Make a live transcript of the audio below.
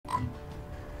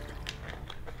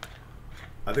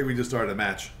I think we just started a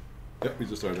match. Yep, we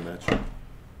just started a match.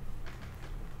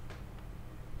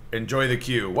 Enjoy the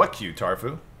queue. What queue,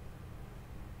 Tarfu?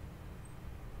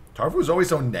 Tarfu's always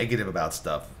so negative about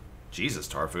stuff. Jesus,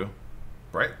 Tarfu.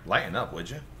 Right? Lighten up, would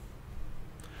you?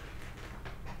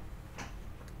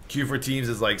 Queue for teams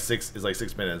is like 6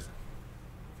 minutes.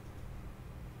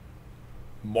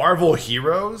 Marvel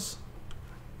Heroes?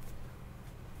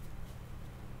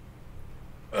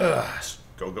 Ugh.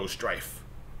 Go Strife.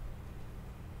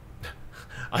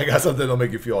 I got something that'll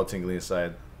make you feel all tingly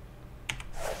inside.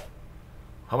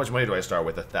 How much money do I start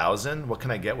with? 1,000? What can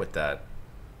I get with that?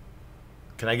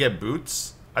 Can I get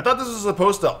boots? I thought this was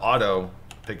supposed to auto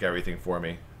pick everything for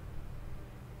me.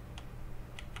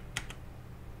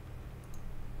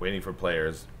 Waiting for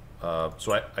players.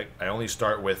 So I only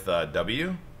start with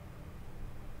W.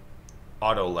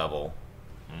 Auto level.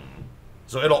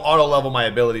 So it'll auto level my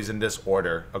abilities in this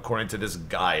order according to this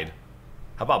guide.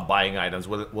 How about buying items?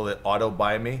 Will it auto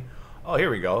buy me? Oh, here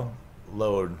we go.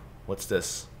 Load. What's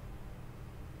this?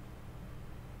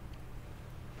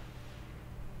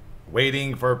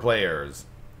 Waiting for players.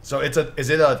 So is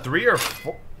it a 3 or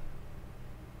 4?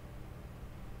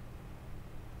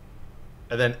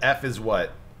 And then F is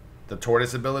what? The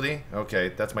tortoise ability? Okay,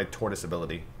 that's my tortoise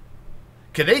ability.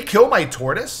 Can they kill my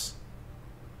tortoise?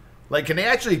 Like, can they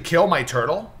actually kill my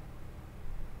turtle?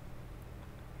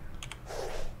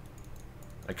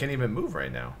 I can't even move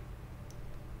right now.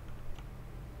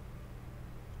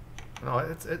 No,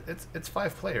 it's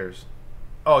 5 players.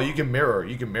 Oh, you can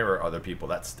mirror other people.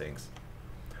 That stinks.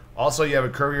 Also, you have a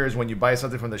couriers when you buy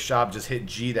something from the shop, just hit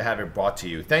G to have it brought to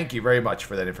you. Thank you very much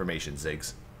for that information,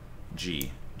 Ziggs.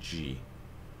 G.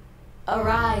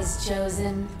 Arise,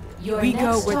 chosen. Your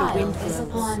next trial is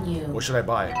upon you. What should I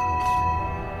buy?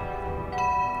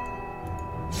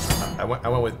 I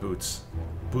went with boots.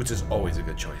 Boots is always a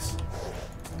good choice.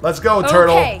 Let's go,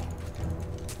 turtle. Okay.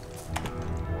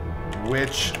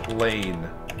 Which lane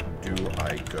do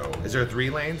I go? Is there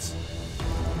 3 lanes?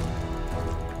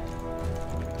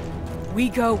 We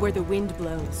go where the wind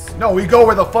blows. No, we go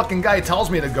where the fucking guy tells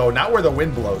me to go, not where the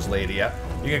wind blows, lady. You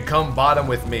can come bottom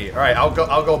with me. All right, I'll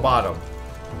go bottom.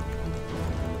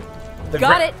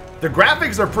 Got it. The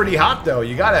graphics are pretty hot, though.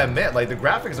 You gotta admit, like, the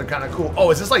graphics are kind of cool.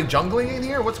 Oh, is this like jungling in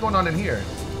here? What's going on in here?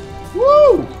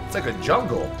 Woo! It's like a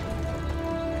jungle.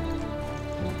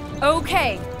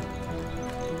 Okay.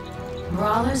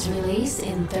 Brawlers release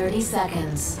in 30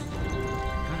 seconds.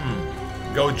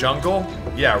 Go jungle?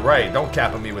 Yeah, right. Don't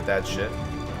cap on me with that shit.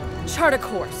 Chart a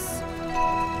course.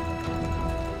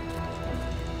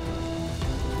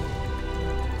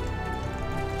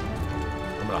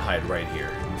 I'm gonna hide right here.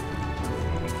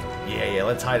 Yeah,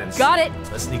 let's hide and Got it.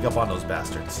 Let's sneak up on those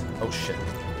bastards. Oh shit.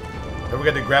 Then we're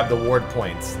gonna grab the ward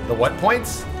points. The what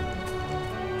points?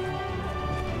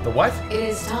 The what? It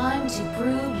is time to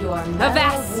prove your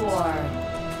metal ward.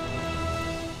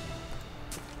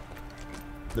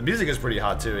 The music is pretty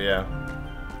hot too, yeah.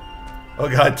 Oh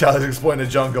god, Tyler's exploring the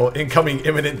jungle. Incoming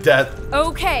imminent death.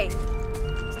 Okay.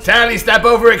 Towelliee, stop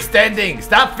overextending.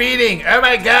 Stop feeding. Oh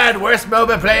my god, worst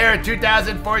MOBA player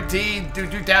 2014 to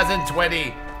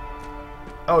 2020.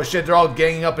 Oh shit, they're all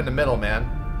ganging up in the middle, man.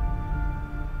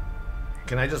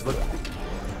 Can I just look?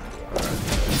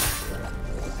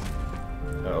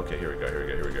 Oh, okay, here we go.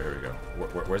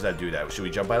 Where's that dude at? Should we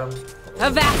jump at him?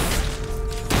 Avast.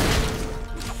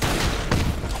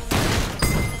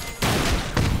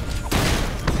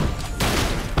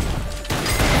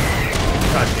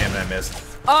 God damn it, I missed.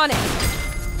 On it.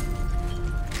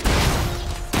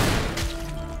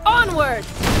 Onward.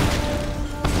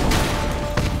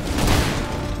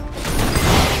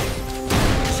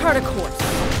 Chart a course.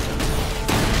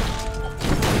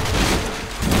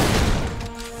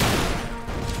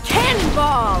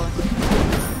 Cannonball.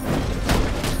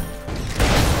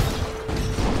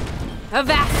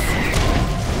 Avast.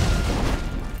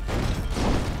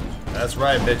 That's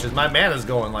right, bitches. My mana's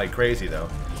going like crazy, though.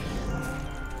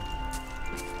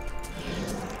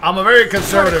 I'm a very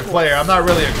conservative player. I'm not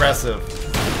really aggressive.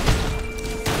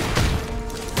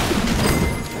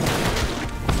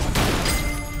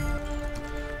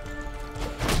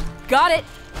 Got it.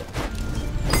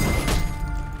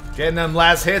 Getting them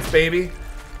last hits, baby.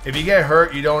 If you get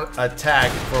hurt, you don't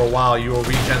attack for a while. You will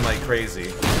regen like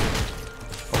crazy.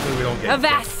 Hopefully we don't get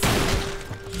Avast.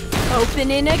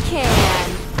 Open in a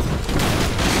can.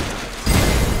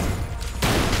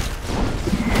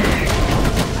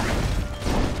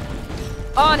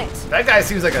 On it. That guy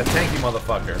seems like a tanky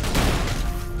motherfucker.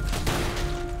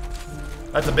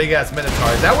 That's a big ass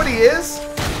Minotaur. Is that what he is?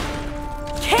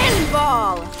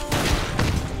 Cannonball.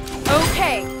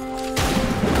 Okay.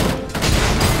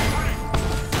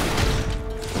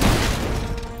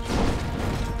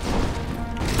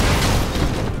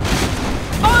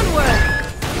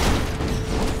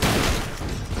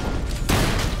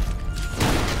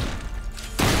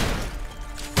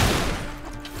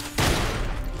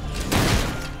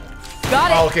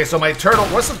 Got it. Oh, okay, so my turtle.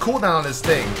 What's the cooldown on this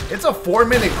thing? It's a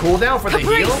 4-minute cooldown for the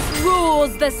heal. Caprice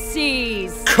rules the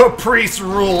seas. Caprice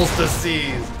rules the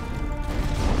seas.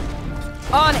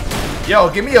 On it. Yo,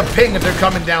 give me a ping if they're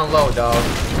coming down low, dog.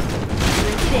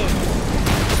 Drink it in.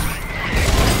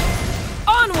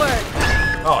 Onward.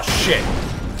 Oh shit.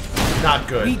 Not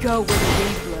good. We go where the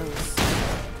wind blows.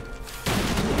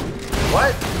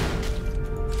 What?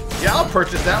 Yeah, I'll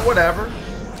purchase that, whatever.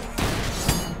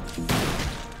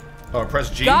 Oh, press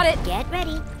G. Got it. Get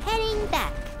ready. Heading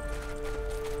back.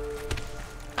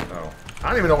 Oh. I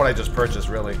don't even know what I just purchased,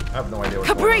 really. I have no idea what's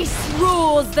going on. Caprice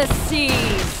rules the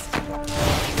seas.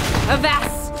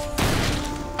 Avast.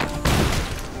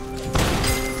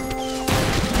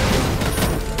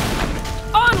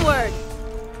 Onward.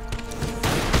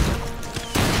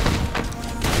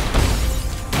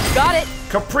 Got it.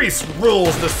 Caprice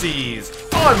rules the seas.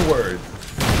 Onward.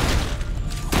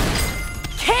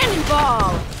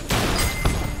 Cannonball.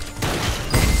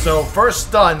 So first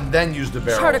stun, then use the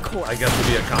barrel. Chart a course. I guess would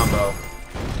be a combo.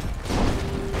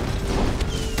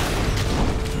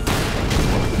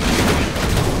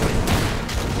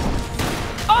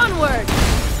 Onward.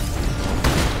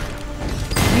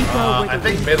 We go where I the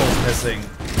think wind middle's missing.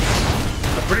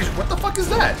 I'm pretty sure. What the fuck is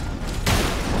that?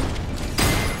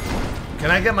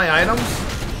 Can I get my items?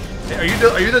 Hey,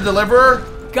 are you the deliverer?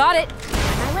 Got it.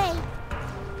 On my way.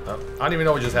 I don't even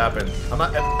know what just happened. I'm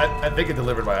not. I think it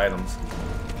delivered my items.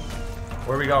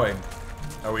 Where are we going?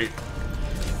 Are we?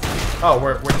 Oh,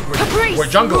 we're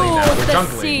jungling now. We're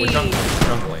jungling. We're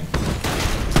jungling.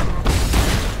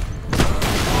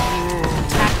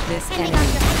 Attack this Heading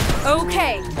enemy. on your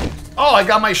exit. Okay. Oh, I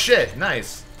got my shit.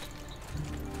 Nice.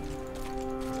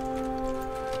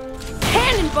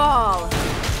 Cannonball.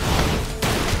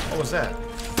 What was that?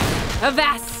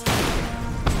 Avast.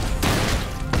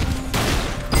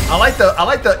 I like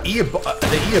the E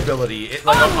ability. It,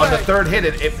 like on the third hit,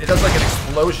 it does like an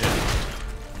explosion.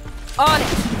 On it.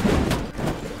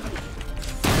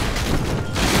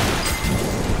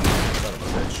 Son of a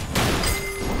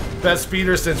bitch. Best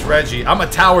speeder since Reggie. I'm a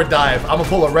tower dive. I'm gonna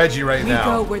pull a Reggie right We now.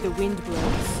 go where the wind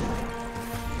blows.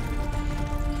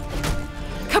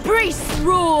 Caprice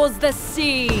rules the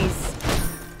seas.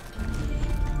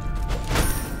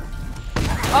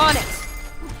 On it.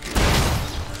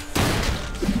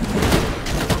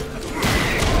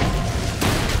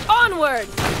 Onward.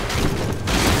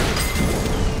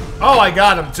 Oh, I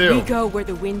got him too. We go where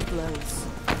the wind blows.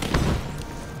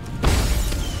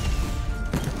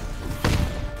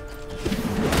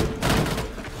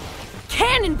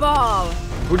 Cannonball.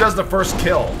 Who does the first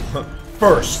kill?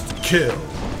 First kill.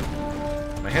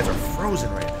 My hands are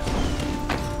frozen right now.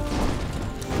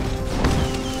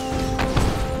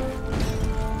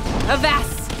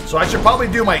 Avast. So I should probably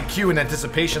do my Q in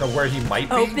anticipation of where he might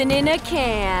be. Open in a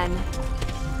can.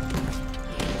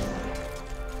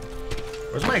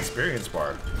 Where's my experience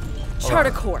bar? Hold Chart a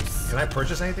on. course. Can I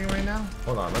purchase anything right now?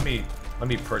 Hold on, let me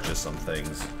purchase some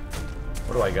things.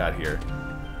 What do I got here?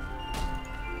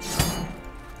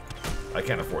 I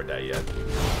can't afford that yet.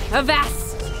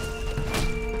 Avast.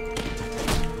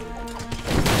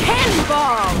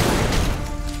 Cannonball.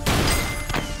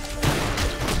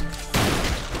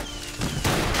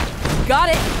 Got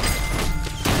it.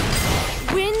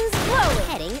 Winds blowing.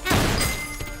 Heading out.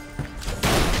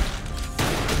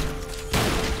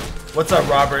 What's up,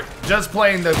 Robert? Just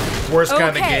playing the worst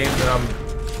kind of Okay. game that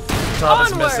top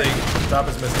is Onward. missing. Top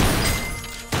is missing.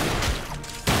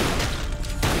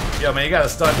 Yo, man, you gotta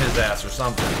stun his ass or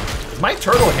something. Is my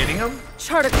turtle hitting him?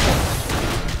 Chart a course.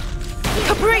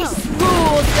 Caprice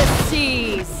rules the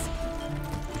seas.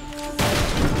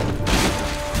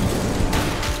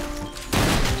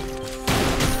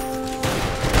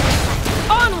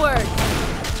 Onward.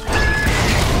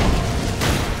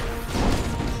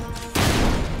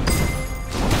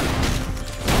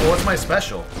 Well, what's my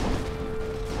special?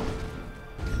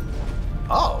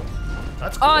 Oh,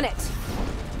 that's cool. On it.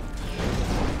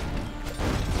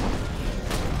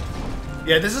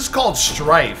 Yeah, this is called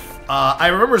Strife. I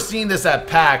remember seeing this at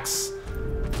PAX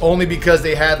only because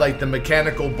they had like the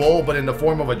mechanical bull, but in the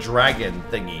form of a dragon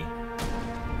thingy.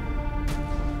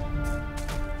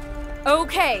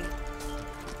 Okay.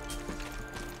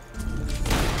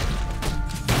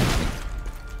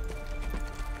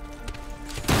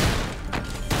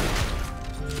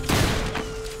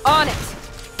 On it.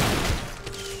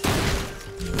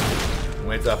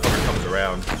 Wait till that fucker comes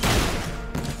around.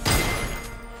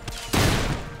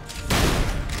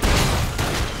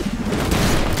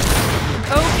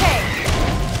 Okay.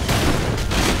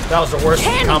 That was the worst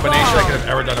Cannonball. combination I could have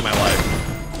ever done in my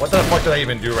life. What the fuck did I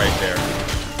even do right there?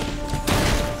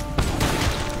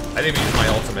 I didn't even use my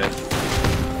ultimate.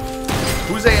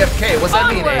 Who's AFK? What's that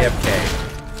mean, Onward. AFK?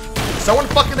 Someone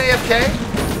fucking AFK?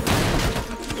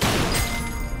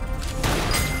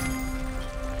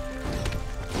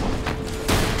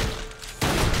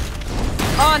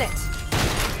 On it.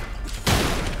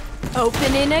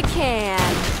 Open in a can.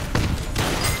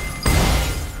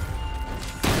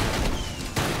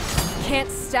 Can't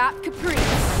stop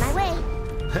Caprice. On my way.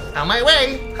 On my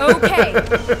way. Okay.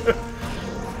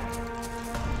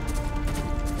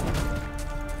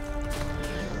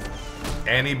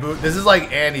 Annie boot. This is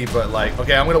like Annie, but like,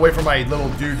 okay, I'm gonna wait for my little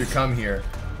dude to come here.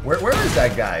 Where is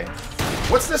that guy?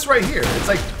 What's this right here? It's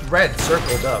like red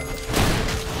circled up.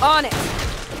 On it.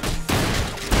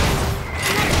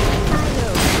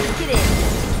 Get in.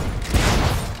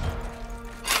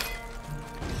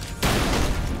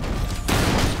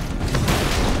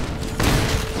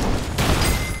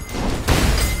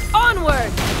 Onward.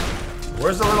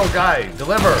 Where's the little guy?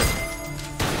 Deliver.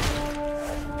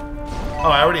 Oh,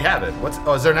 I already have it.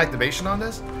 Oh, is there an activation on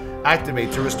this?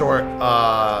 Activate to restore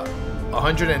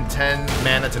 110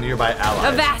 mana to nearby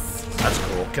allies. Avast. That's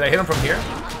cool. Can I hit him from here?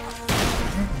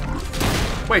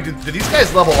 Wait, do these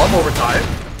guys level up over time?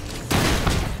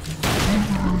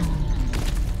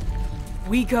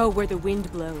 We go where the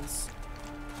wind blows.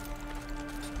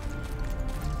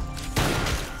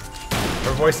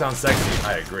 Her voice sounds sexy.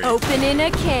 I agree. Open in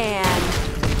a can.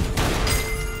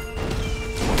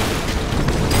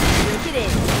 Drink it in.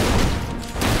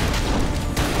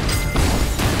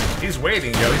 He's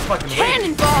waiting, yo. He's fucking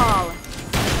waiting. Cannonball.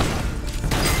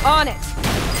 On it.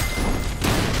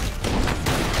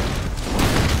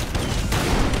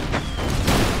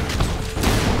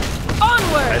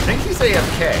 Onward. I think he's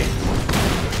AFK.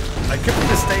 I could be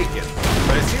mistaken,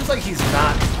 but it seems like he's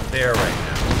not there right now.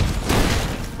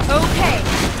 Okay.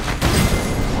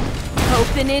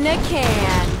 Open in a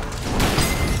can.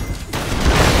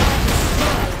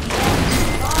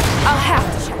 I'll have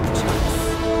to check the charts.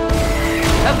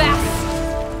 Avast.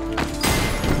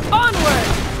 Onward.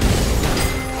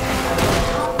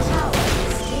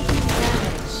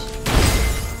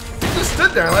 He just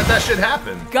stood there and let that shit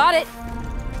happen. Got it.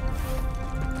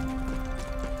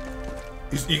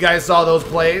 You guys saw those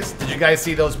plays? Did you guys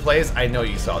see those plays? I know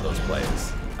you saw those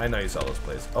plays. I know you saw those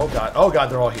plays. Oh god. Oh god,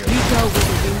 they're all here. We go where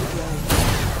the wind blows.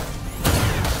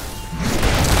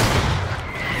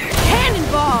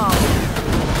 Cannonball.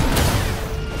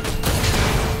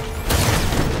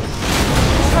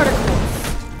 Charter course.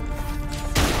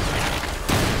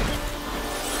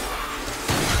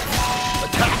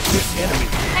 Attack this enemy.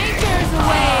 Anchors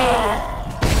away.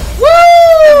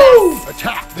 Woo!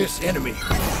 Attack this enemy.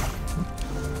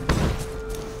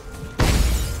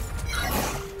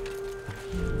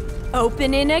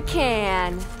 Open in a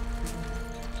can.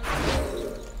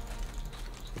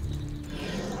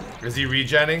 Is he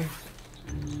regenning?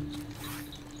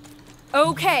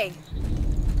 Okay.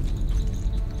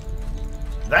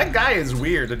 That guy is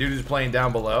weird. The dude who's playing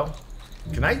down below.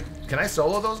 Can I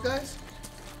solo those guys?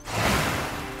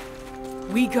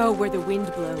 We go where the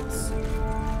wind blows.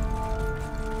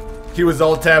 He was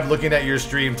alt tab looking at your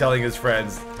stream, telling his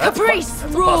friends. Caprice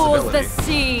that's a rules the possibility.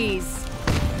 seas.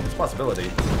 It's a possibility.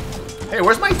 Hey,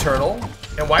 where's my turtle?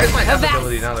 And why is my health Avast.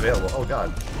 ability not available? Oh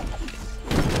god.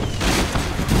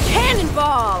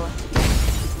 Cannonball.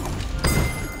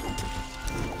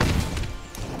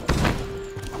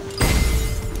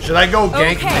 Should I go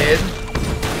gank Okay. mid?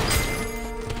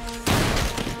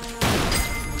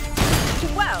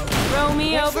 Well, throw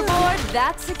me overboard.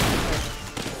 That's a keeper.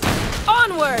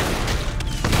 Onward.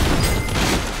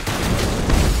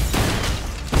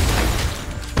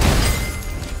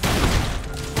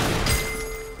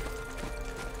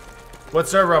 What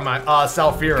server am I?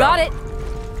 Salfira. Got it.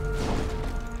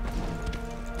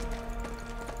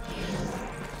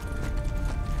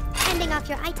 Handing off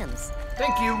your items.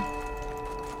 Thank you.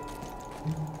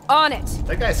 On it.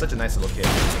 That guy is such a nice little kid.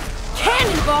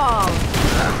 Cannonball.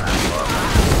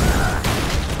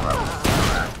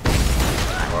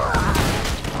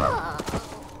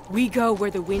 We go where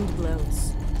the wind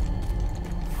blows.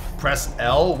 Press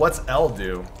L? What's L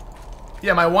do?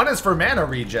 Yeah, my one is for mana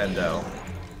regen though.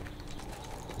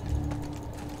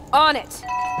 On it.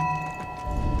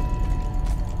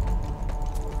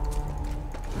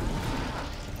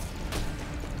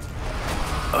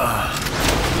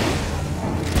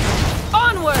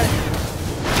 Onward.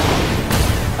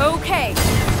 Okay.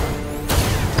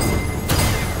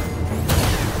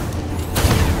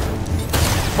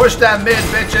 Push that mid,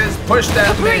 bitches. Push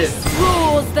that mid. Caprice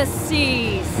rules the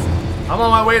seas. I'm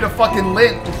on my way to fucking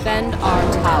Lint. Defend our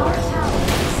tower.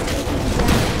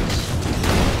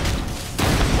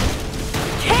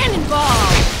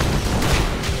 Cannonball.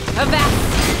 Avast.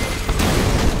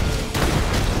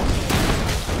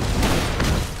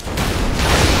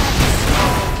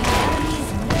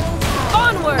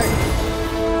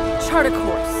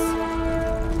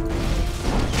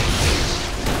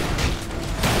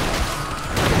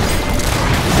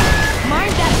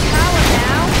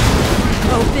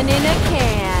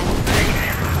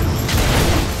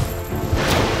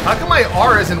 my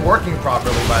R isn't working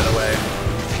properly, by the way.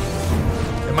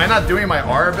 Am I not doing my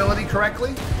R ability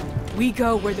correctly? We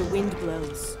go where the wind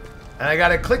blows. And I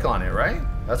gotta click on it, right?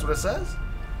 That's what it says?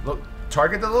 Look,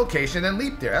 target the location and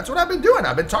leap there. That's what I've been doing.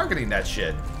 I've been targeting that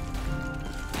shit.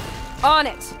 On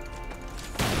it.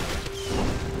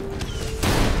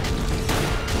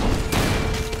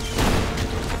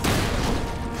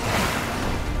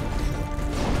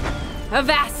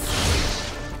 Avast.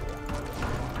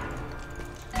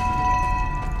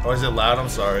 Oh, is it loud? I'm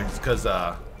sorry. It's because,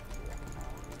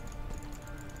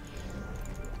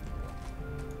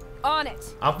 On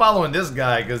it. I'm following this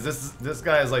guy because this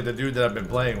guy is like the dude that I've been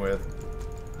playing with.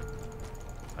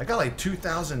 I got like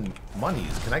 2,000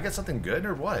 monies. Can I get something good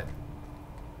or what?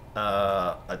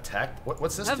 Attack.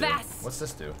 What's this do? Avast. What's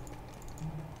this do?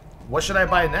 What should I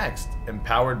buy next?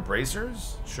 Empowered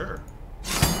bracers? Sure.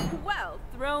 Well,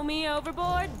 throw me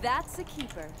overboard. That's a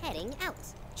keeper. Heading out.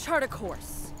 Chart a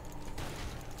course.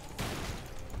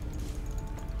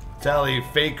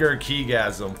 Towelliee faker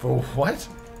keygasm. For what?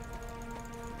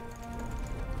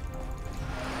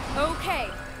 Okay.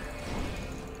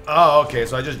 Oh, okay.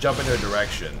 So I just jump in their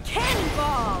direction.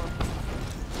 Cannonball.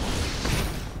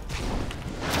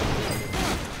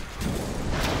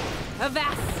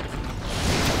 Avast.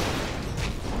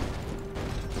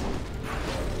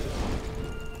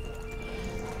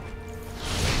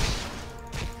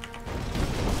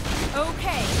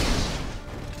 Okay.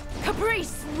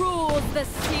 Caprice rules the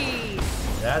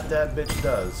seas. That bitch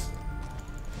does.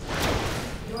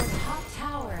 Your top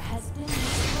tower has been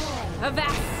destroyed.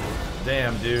 Avast.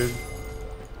 Damn, dude.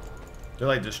 They're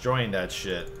like destroying that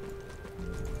shit.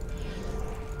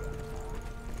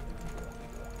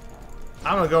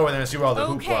 I'm gonna go in there and see what all the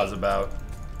Okay. hoopla's about.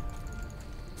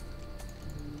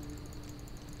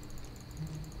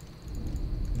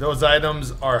 Those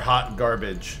items are hot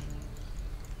garbage.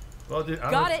 Well, dude, I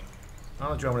don't Got know, it. I don't know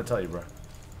what you want me to tell you, bro.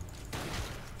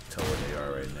 Tell what they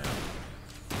are right now.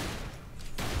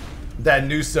 That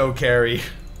new so carry.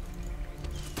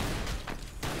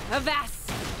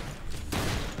 Avast.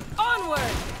 Onward.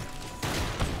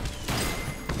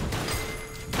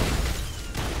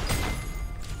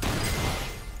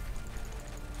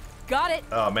 Got it.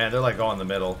 Oh man, they're like all in the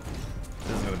middle.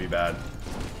 This is gonna be bad.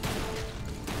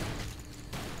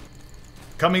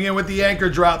 Coming in with the anchor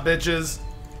drop, bitches.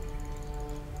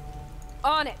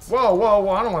 On it. Whoa, whoa,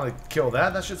 whoa, I don't want to kill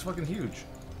that. That shit's fucking huge.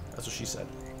 That's what she said.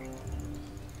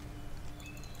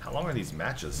 How long are these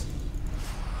matches?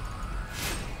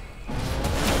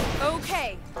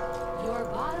 Okay. Your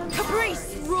bottom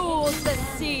Caprice tower is rules the taken.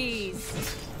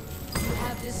 seas. You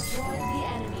have destroyed the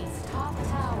enemy's top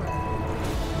tower.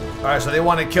 Alright, so they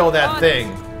want to kill that On thing.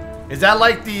 Is that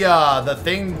like the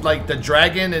thing, like the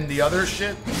dragon and the other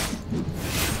shit?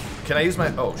 Can I use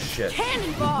my... Oh, shit.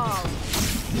 Cannonball.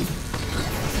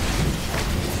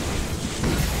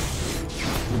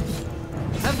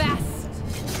 Avast.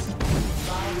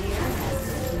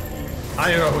 I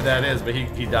don't even know who that is, but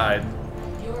he died.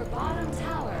 Your bottom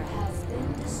tower has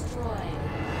been destroyed.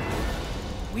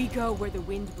 We go where the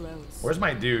wind blows. Where's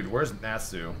my dude? Where's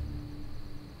Natsu?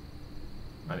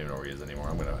 I don't even know where he is anymore.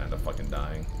 I'm gonna end up fucking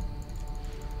dying.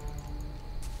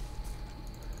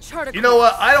 Chart a You know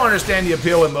what? I don't understand the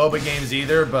appeal with MOBA games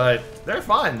either, but they're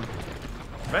fun.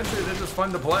 Eventually, they're just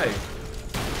fun to play.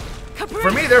 Caprice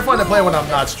For me, they're fun to play when I'm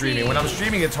rules not the streaming. When I'm seas.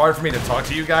 streaming, it's hard for me to talk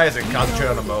to you guys and concentrate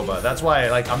on a MOBA. That's why,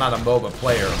 like, I'm not a MOBA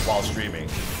player while streaming.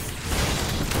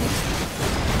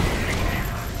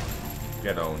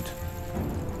 Get owned.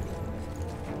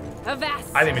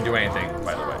 Avast. I didn't even do anything,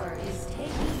 by the way. Tower is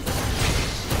taken.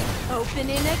 Open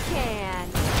in a can.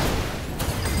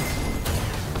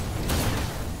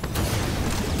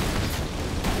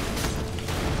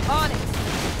 On it.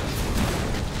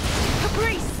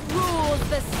 Caprice rules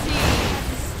the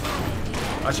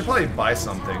sea. I should probably buy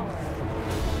something.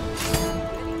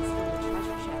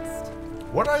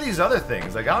 What are these other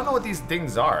things? Like, I don't know what these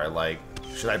things are. Like,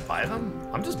 should I buy them?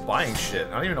 I'm just buying shit.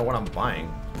 I don't even know what I'm buying.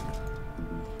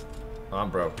 Oh, I'm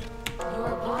broke. Your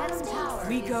bottom tower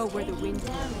We is go where the taking wind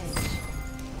damage. blows.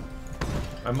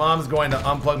 My mom's going to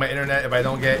unplug my internet if I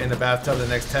don't get in the bathtub the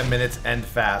next 10 minutes and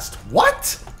fast.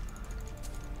 What?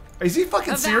 Is he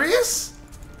fucking serious?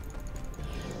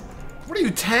 What are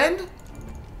you, 10? Did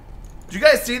you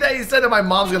guys see that? He said that my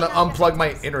mom's gonna unplug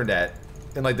my internet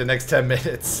in like the next 10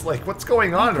 minutes. Like, what's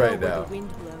going on We go right where now? the wind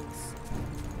blows.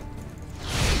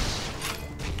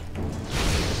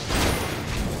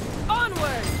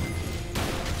 Onward.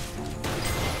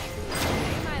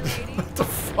 Hey, my lady. What the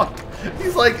fuck?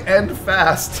 He's like, end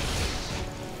fast.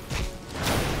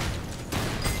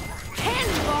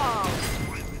 Cannonball.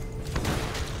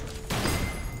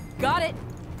 Got it.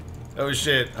 Oh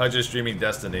shit, Hudge is streaming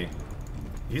Destiny.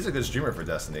 He's a good streamer for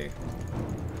Destiny.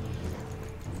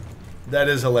 That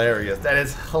is hilarious. That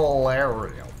is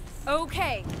hilarious.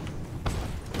 Okay.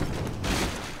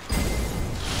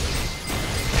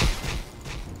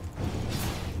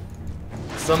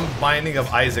 Some Binding of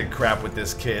Isaac crap with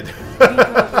this kid.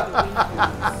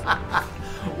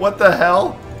 What the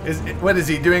hell? What is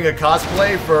he doing, a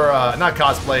cosplay for, not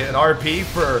cosplay, an RP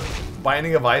for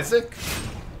Binding of Isaac?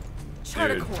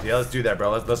 Dude, yeah, let's do that,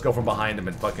 bro. Let's go from behind him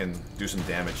and fucking do some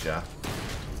damage, yeah.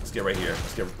 Let's get right here.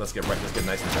 Let's get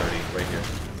nice and dirty right here.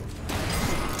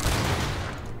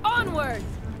 Onward.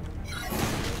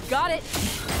 Got it.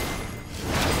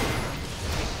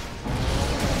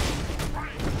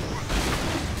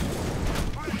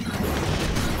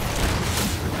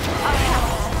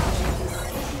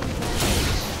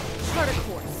 Chart a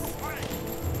course.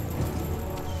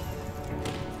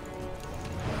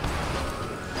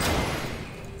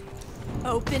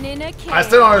 Open in a can. I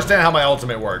still don't understand how my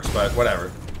ultimate works, but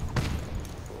whatever.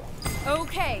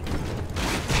 Okay.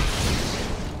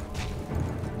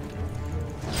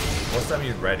 What's that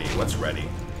mean ready? What's ready?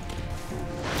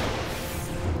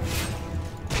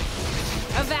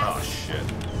 Avast. Oh shit.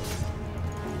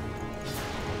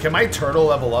 Can my turtle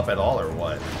level up at all or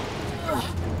what?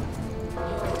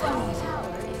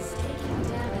 Tower is taking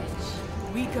damage.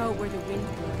 We go where the wind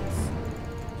blows.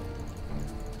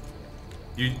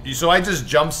 So I just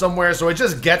jump somewhere, so it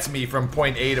just gets me from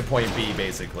point A to point B,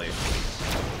 basically.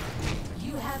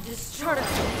 You have destroyed the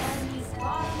enemy's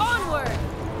bottom. Onward.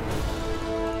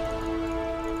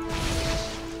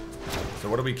 So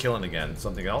what are we killing again?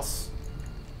 Something else?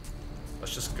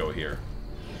 Let's just go here.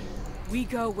 We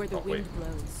go where the Oh, wind wait.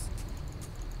 blows.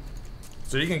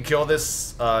 So you can kill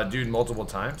this dude multiple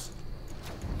times?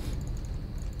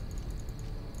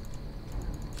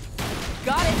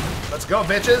 Got it. Let's go,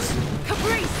 bitches!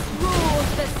 Caprice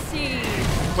rules the sea.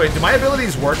 Wait, do my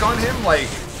abilities work on him? Like...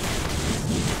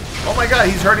 Oh my god,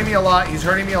 he's hurting me a lot, he's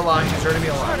hurting me a lot, he's hurting me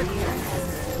a lot.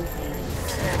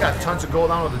 I got tons of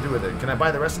gold, I don't know what to do with it. Can I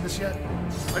buy the rest of this yet?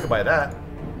 I can buy that.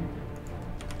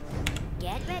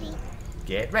 Get ready.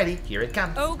 Get ready, here it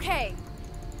comes. Okay.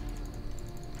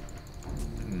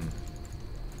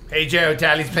 Hey Joe,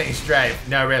 Towellie's playing Strife.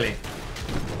 No, really.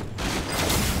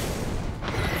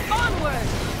 Onward.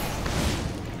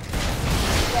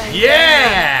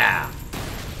 Yeah!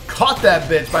 Caught that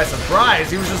bitch by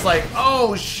surprise. He was just like,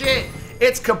 oh shit,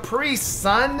 it's Caprice,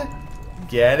 son.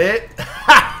 Get it?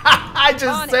 I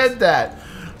just said that.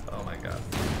 Oh my god.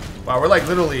 Wow, we're like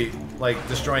literally like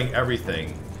destroying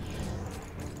everything.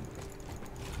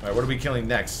 Alright, what are we killing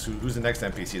next? Who's the next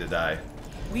NPC to die?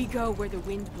 We go where the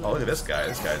wind blows. Oh, look at this guy.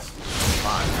 This guy's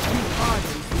hot.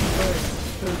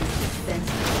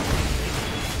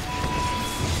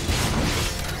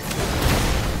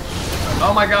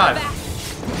 Oh my god.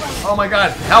 Oh my god.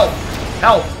 Help.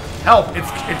 Help. Help.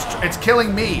 It's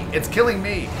killing me. It's killing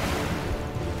me.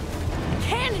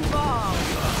 Cannonball.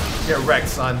 Get wrecked,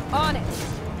 son. On it.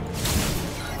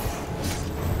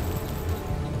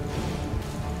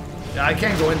 Yeah, I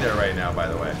can't go in there right now, by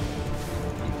the way.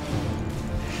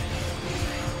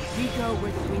 We go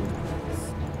where the wind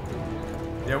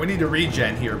blows. Yeah, we need to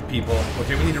regen here, people.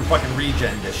 Okay, we need to fucking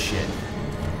regen this shit.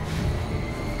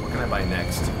 What can I buy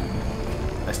next?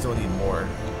 I still need more.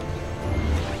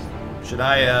 Should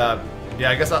I,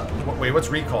 yeah, I guess I'll... Wait, what's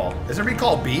recall? Is it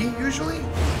recall B, usually?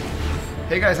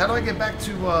 Hey guys, how do I get back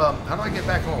to, how do I get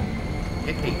back home?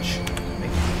 Hit H.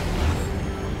 Thank you.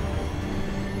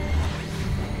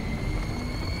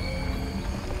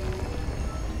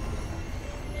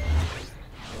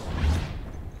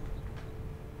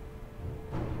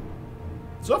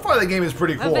 So far, the game is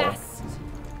pretty cool. Avast.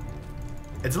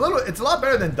 It's a lot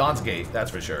better than Dawn's Gate, that's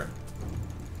for sure.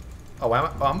 Oh,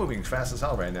 I'm moving fast as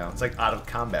hell right now. It's like out of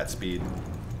combat speed.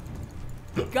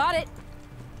 Got it.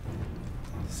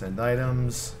 Send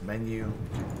items, menu.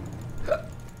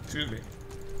 Excuse me.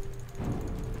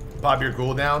 Pop your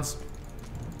cooldowns.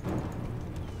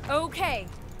 Okay.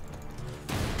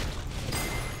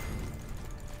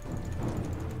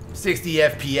 60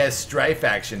 FPS Strife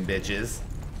action, bitches.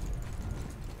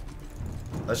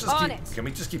 Let's just can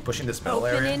we just keep pushing this metal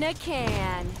Open area? in a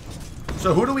can.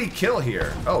 So who do we kill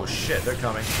here? Oh shit, they're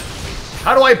coming.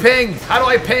 How do I ping? How do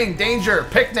I ping? Danger!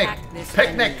 Picnic! Attack this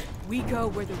Picnic! enemy. We go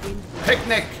where the wind blows.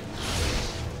 Picnic!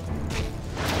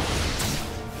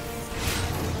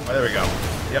 Oh, there we go.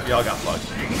 Yep, y'all got fucked.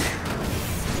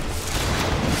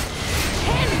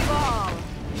 Cannonball.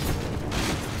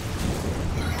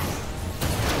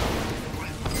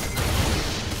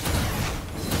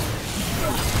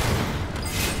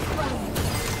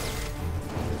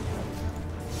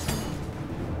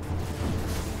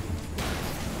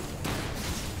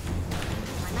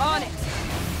 On it.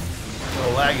 A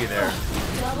little laggy there.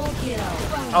 Double kill.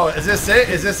 Oh, is this it?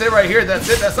 Is this it right here? That's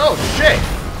it? That's oh shit!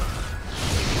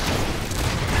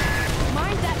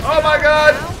 Mind that Oh my tower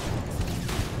god! now.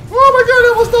 Oh my god, I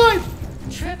almost died!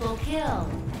 Triple kill.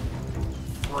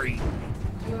 3.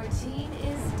 Your team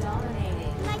is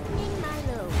dominating. Lightning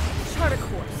Milo. Chart a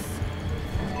course.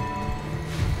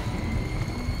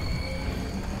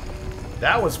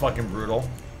 That was fucking brutal.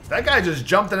 That guy just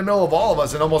jumped in the middle of all of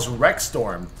us and almost wrecked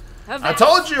Storm. I Avast.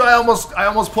 told you I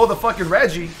almost pulled the fucking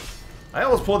Reggie. I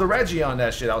almost pulled the Reggie on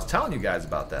that shit. I was telling you guys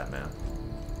about that, man.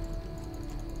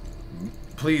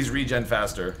 Please regen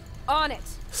faster. On it.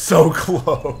 So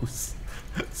close.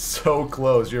 So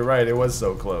close. You're right. It was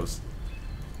so close.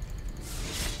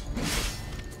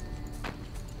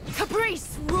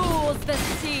 Caprice rules the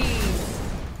seas.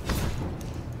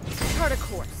 Chart a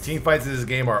course. Team fights in this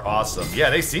game are awesome. Yeah,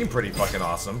 they seem pretty fucking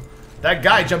awesome. That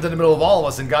guy jumped in the middle of all of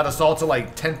us and got us all to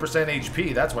like 10%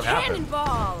 HP. That's what happened.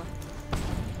 Cannonball.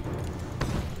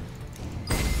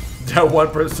 That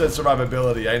 1%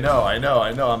 survivability. I know.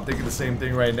 I'm thinking the same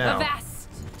thing right now. Avast.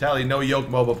 Tally, no yoke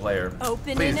MOBA player.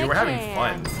 Open Please, in dude, a we're having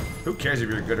can. fun. Who cares if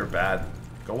you're good or bad?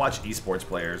 Go watch esports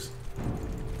players.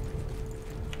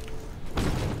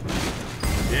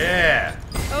 Yeah.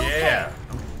 Okay. Yeah.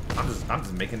 I'm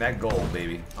just making that gold,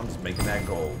 baby. I'm just making that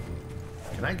gold.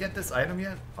 Can I get this item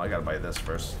yet? Oh, I gotta buy this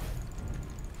first.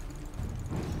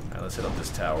 Alright, let's hit up this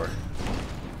tower.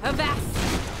 Avast.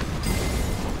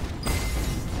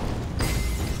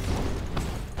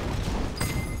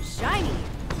 Shiny.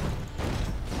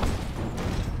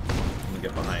 I'm gonna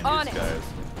get behind On these it. guys.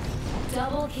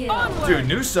 Double kill. Onward. Dude,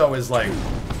 Nuso is like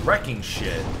wrecking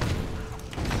shit.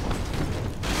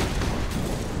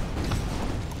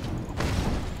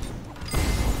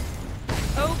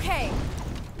 Okay.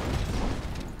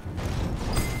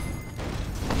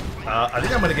 I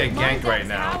think I'm gonna get Mind ganked right that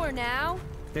now. tower now.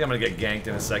 I think I'm gonna get ganked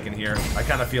in a second here. I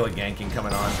kind of feel a ganking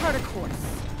coming on. Chart a course.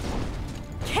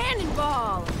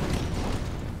 Cannonball.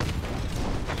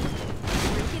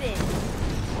 Break it in.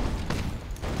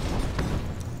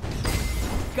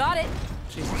 Got it.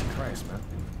 Jesus Christ, man.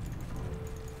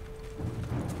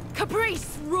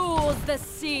 Caprice rules the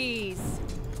seas.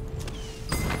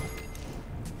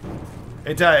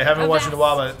 Hey Ty, I haven't watched in a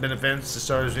Avast. while, but been a fan since the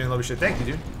start of streaming. Love your shit. Thank you,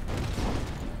 dude.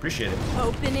 Appreciate it.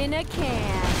 Open in a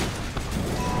can.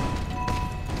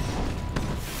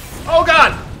 Oh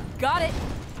God! Got it.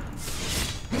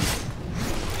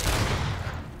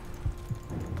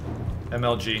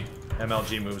 MLG.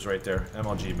 MLG moves right there.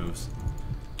 MLG moves.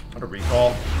 What a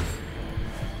recall.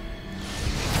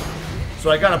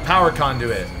 So I got a power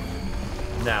conduit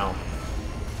now.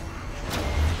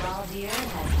 Baldir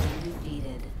has been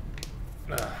defeated.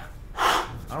 I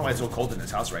don't know why it's so cold in this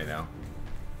house right now.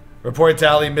 Report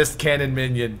tally, missed cannon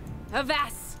minion.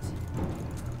 Avast.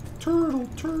 Turtle,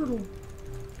 turtle.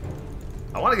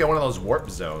 I want to get one of those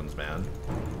warp zones, man.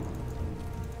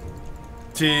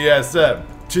 TSM,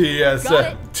 Got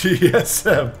TSM, it.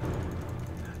 TSM.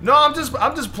 No, I'm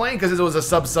just playing because it was a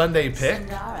sub Sunday pick.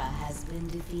 Sandara has been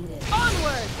defeated.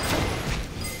 Onward.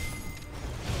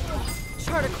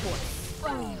 Chart a course.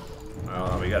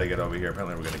 Oh, we gotta get over here.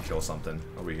 Apparently, we're gonna kill something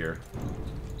over here.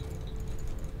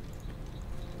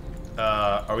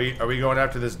 Are we going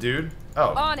after this dude?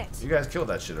 Oh, On it. You guys killed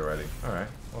that shit already. All right.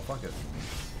 Well, fuck it.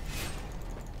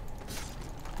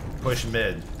 Push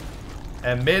mid,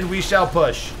 and mid we shall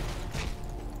push.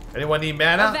 Anyone need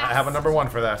mana? Avast. I have a number 1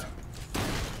 for that.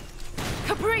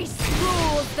 Caprice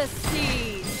rules the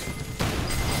seas.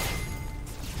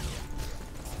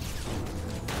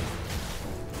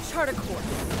 Chart a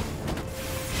course.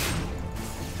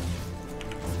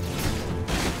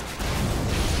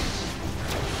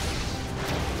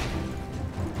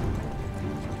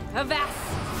 Avast.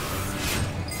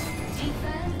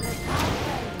 Defend the top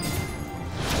lane.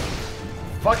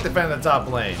 Fuck defend the top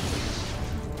lane.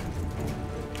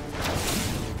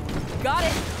 Got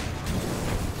it.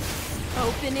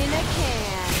 Open in a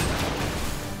can.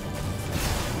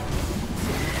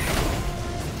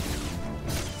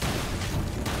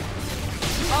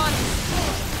 On.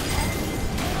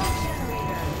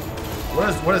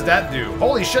 What does that do?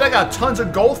 Holy shit! I got tons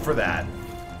of gold for that.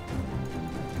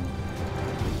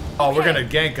 Oh, we're gonna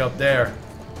gank up there.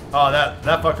 Oh, that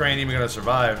fucker ain't even gonna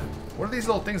survive. What do these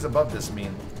little things above this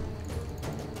mean?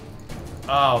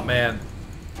 Oh man.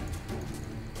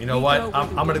 You know what?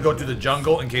 I'm gonna go through the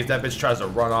jungle in case that bitch tries to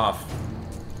run off.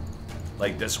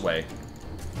 Like this way.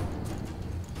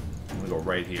 I'm gonna go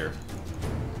right here.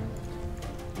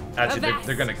 Actually,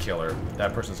 they're gonna kill her.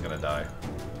 That person's gonna die.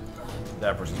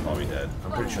 That person's probably dead.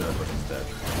 I'm pretty sure that person's dead.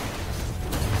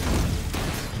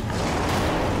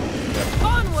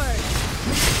 Onward.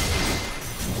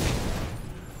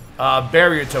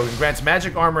 Barrier token grants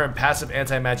magic armor and passive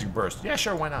anti-magic burst. Yeah,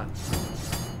 sure, why not?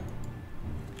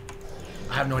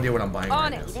 I have no idea what I'm buying right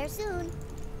now. Be there soon.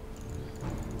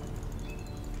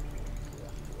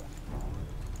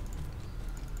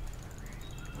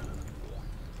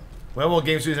 When will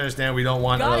game studios understand we don't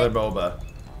want Got another it. MOBA?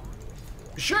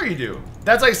 Sure you do.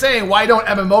 That's like saying, why don't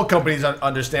MMO companies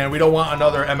understand we don't want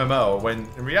another MMO, when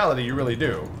in reality you really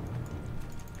do.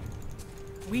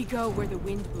 We go where the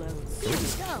wind blows. Can we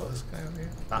just kill this guy over here?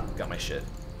 Ah, got my shit.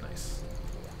 Nice.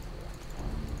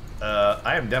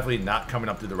 I am definitely not coming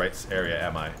up to the right area,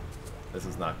 am I? This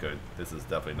is not good. This is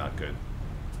definitely not good.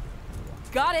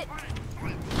 Got it.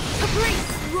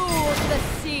 Caprice rules the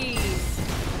seas.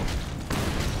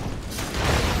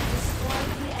 Destroy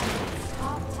the enemy's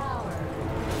top tower.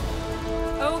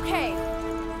 Okay.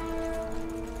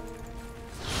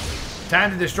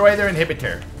 Time to destroy their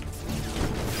inhibitor.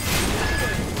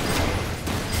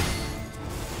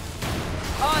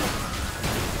 On.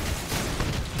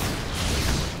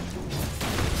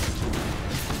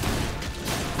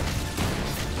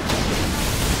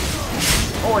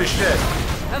 Holy shit.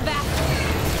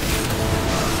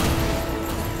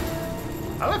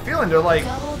 I have a feeling they're like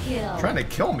Double kill. trying to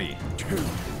kill me.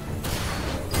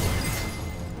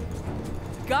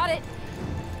 Got it.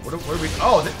 What are we?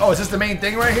 Oh, is this the main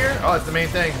thing right here? Oh, it's the main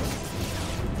thing.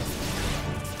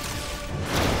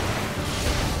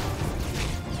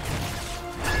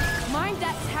 Mind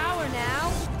that tower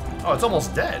now. Oh, it's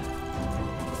almost dead.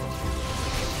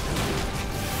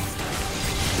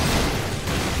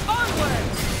 Onward.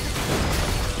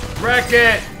 Wreck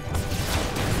it!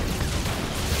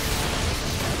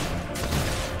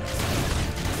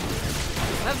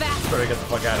 Better get the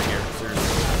fuck out of here.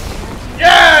 Seriously.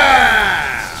 Yeah!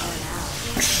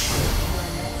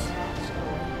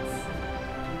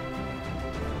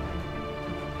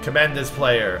 Commend this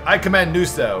player. I commend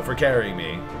Nuso for carrying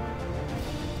me.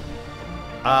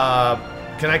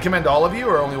 Can I commend all of you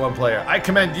or only one player? I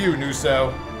commend you,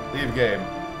 Nuso. Leave game.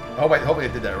 Hopefully I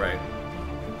did that right.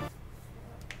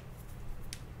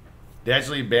 They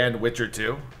actually banned Witcher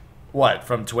 2? What,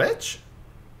 from Twitch?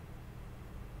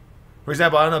 For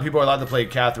example, I don't know if people are allowed to play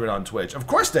Catherine on Twitch. Of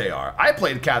course they are. I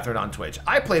played Catherine on Twitch.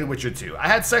 I played Witcher 2. I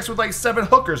had sex with like 7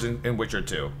 hookers in Witcher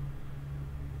 2.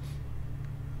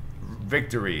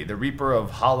 Victory, the Reaper of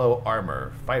Hollow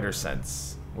Armor, Fighter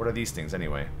Sense. What are these things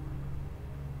anyway?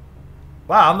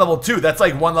 Wow, I'm level 2. That's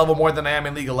like 1 level more than I am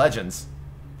in League of Legends.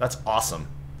 That's awesome.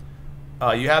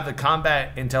 You have the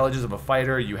combat intelligence of a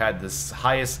fighter. You had the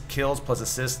highest kills plus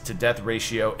assists to death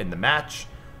ratio in the match.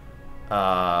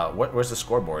 Where's the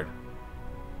scoreboard?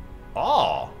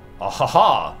 Oh,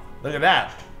 ha! Look at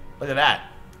that! Look at that!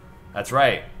 That's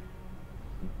right.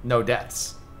 No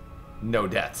deaths. No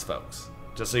deaths, folks.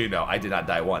 Just so you know, I did not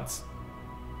die once.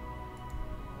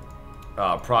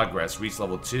 Progress. Reach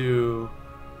level 2.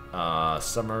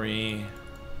 Summary.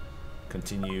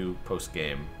 Continue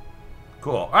post-game.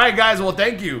 Cool. Alright, guys. Well,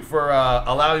 thank you for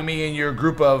allowing me in your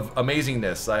group of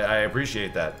amazingness. I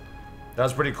appreciate that. That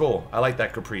was pretty cool. I like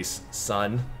that, Caprice,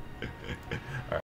 son.